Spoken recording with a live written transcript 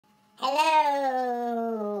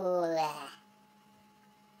Hello.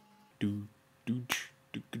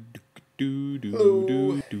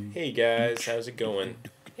 Hello. Hey guys, how's it going?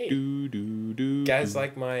 Hey, guys,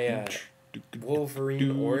 like my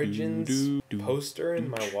Wolverine Origins poster in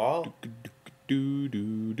my wall?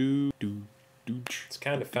 It's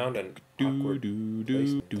kind of found an awkward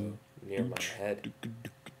placement though, near my head.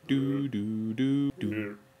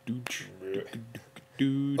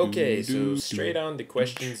 Okay, so straight on to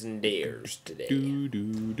questions and dares today.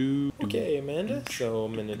 Okay, Amanda, so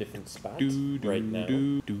I'm in a different spot right now.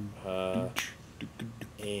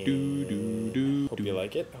 And hope you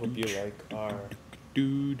like it. Hope you like our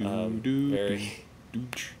very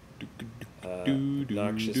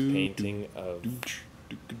obnoxious painting of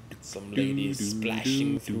some ladies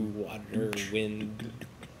splashing through water, wind,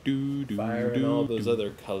 fire, and all those other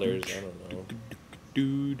colors. I don't know.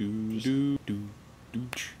 Just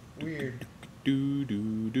weird.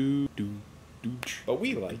 But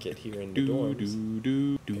we like it here in the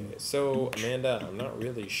dorms. Okay, so Amanda, I'm not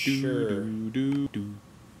really sure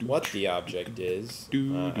what the object is.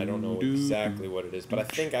 I don't know exactly what it is, but I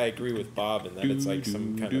think I agree with Bob in that it's like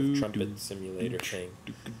some kind of trumpet simulator thing.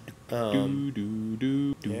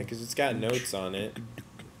 Yeah, because it's got notes on it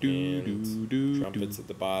and trumpets at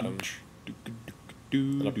the bottom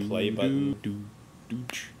and a play button.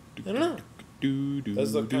 I don't know. It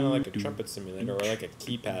does look kind of like a trumpet simulator or like a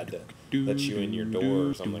keypad that lets you in your door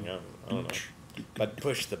or something. I don't know. But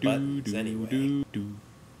push the buttons anyway.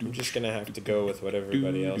 I'm just going to have to go with what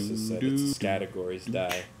everybody else has said. It's categories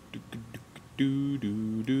die. I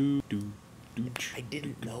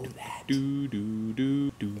didn't know that.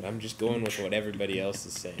 But I'm just going with what everybody else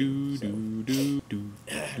is saying. So.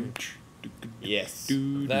 Yes.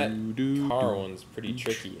 That car one's pretty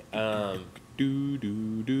tricky. I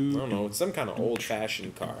don't know, it's some kind of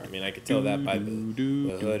old-fashioned car. I mean, I could tell that by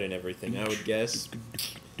the hood and everything, I would guess.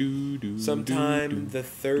 Sometime in the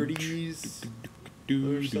 30s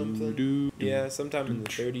or something. Yeah, sometime in the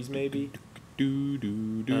 30s maybe.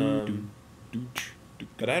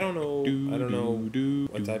 But I don't know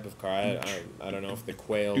what type of car. I don't know if the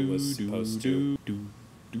quail was supposed to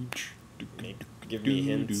give me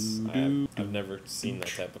hints. I've never seen that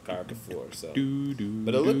type of car before, so.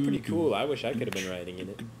 But it looked pretty cool. I wish I could have been riding in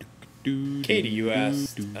it. Katie, you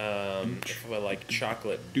asked if I like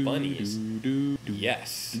chocolate bunnies.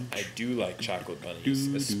 Yes, I do like chocolate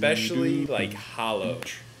bunnies, especially like hollow,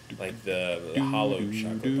 like the hollow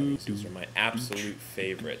chocolate bunnies. Those are my absolute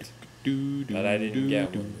favorite. But I didn't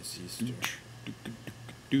get one this Easter.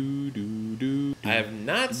 I have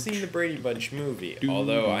not seen the Brady Bunch movie,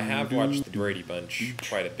 although I have watched the Brady Bunch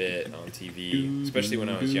quite a bit on TV, especially when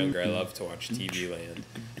I was younger. I loved to watch TV Land.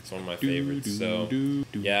 It's one of my favorites. So,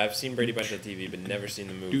 yeah, I've seen Brady Bunch on TV, but never seen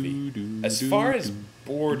the movie. As far as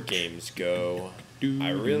board games go,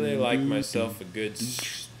 I really like myself a good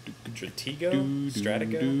Stratego?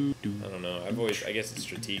 I don't know. I guess it's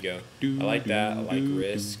Stratego. I like that. I like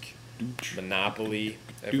Risk. Monopoly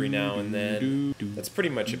every now and then. That's pretty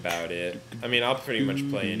much about it. I mean, I'll pretty much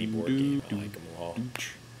play any board game. I like them all.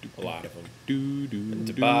 A lot of them. And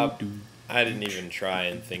to Bob, I didn't even try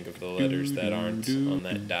and think of the letters that aren't on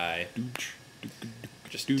that die.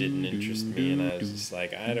 Just didn't interest me, and I was just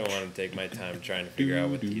like, I don't want to take my time trying to figure out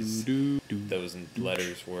what those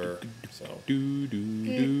letters were. So.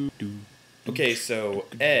 Okay, so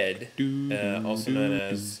Ed, also known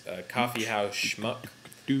as Coffee House Schmuck,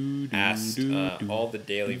 asked all the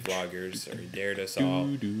daily vloggers, or he dared us all,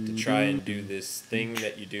 to try and do this thing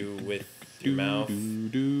that you do with your mouth.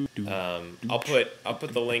 I'll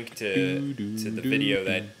put the link to the video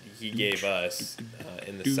that he gave us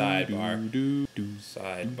in the sidebar.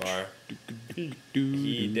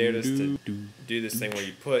 He dared us to do this thing where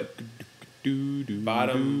you put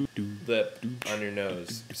bottom lip on your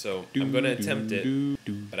nose. So I'm gonna attempt it,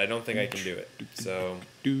 but I don't think I can do it. So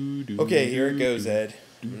okay, here it goes, Ed.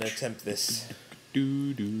 I'm gonna attempt this.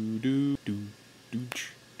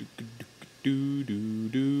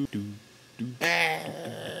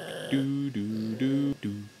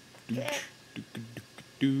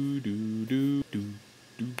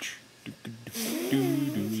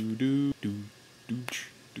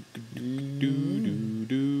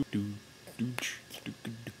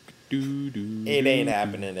 It ain't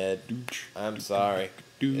happening, Ed. I'm sorry.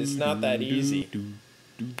 It's not that easy.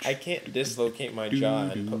 I can't dislocate my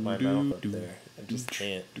jaw and put my mouth up there. I just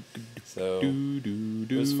can't. So,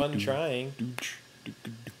 it was fun trying.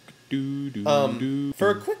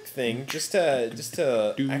 For a quick thing, just to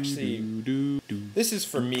actually, this is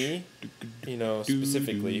for me,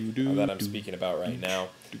 specifically, that I'm speaking about right now.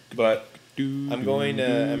 But I'm going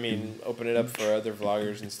to, open it up for other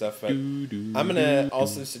vloggers and stuff, but I'm going to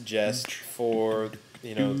also suggest for,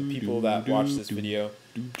 the people that watch this video,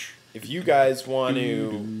 if you guys want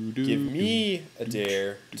to give me a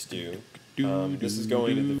dare to do, this is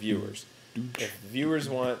going to the viewers. If the viewers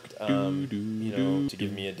want, to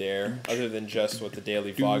give me a dare, other than just what the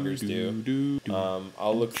daily vloggers do,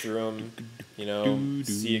 I'll look through them,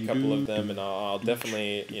 see a couple of them, and I'll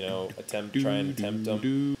definitely, try and attempt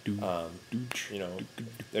them.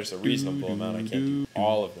 There's a reasonable amount. I can't do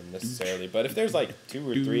all of them necessarily, but if there's like 2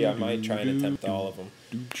 or 3, I might try and attempt all of them.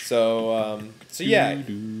 So yeah,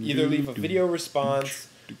 either leave a video response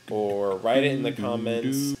or write it in the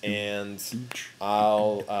comments, and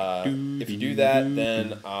I'll if you do that,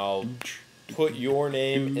 then I'll put your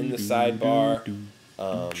name in the sidebar,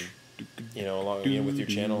 along with your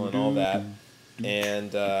channel and all that,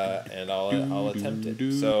 and I'll attempt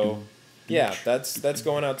it. So yeah, that's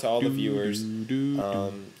going out to all the viewers.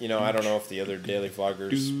 I don't know if the other daily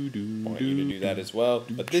vloggers want you to do that as well,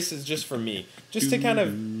 but this is just for me, just to kind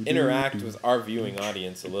of interact with our viewing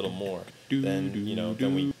audience a little more than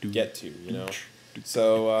we get to.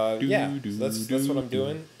 So yeah, so that's what I'm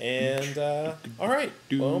doing. And all right,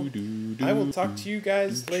 well, I will talk to you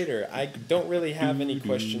guys later. I don't really have any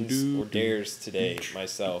questions or dares today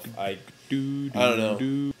myself. I don't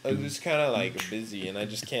know. I'm just kind of like busy, and I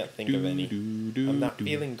just can't think of any. I'm not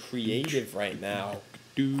feeling creative right now.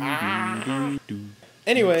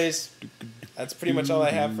 Anyways, that's pretty much all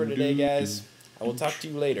I have for today, guys. I will talk to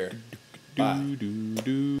you later. Bye.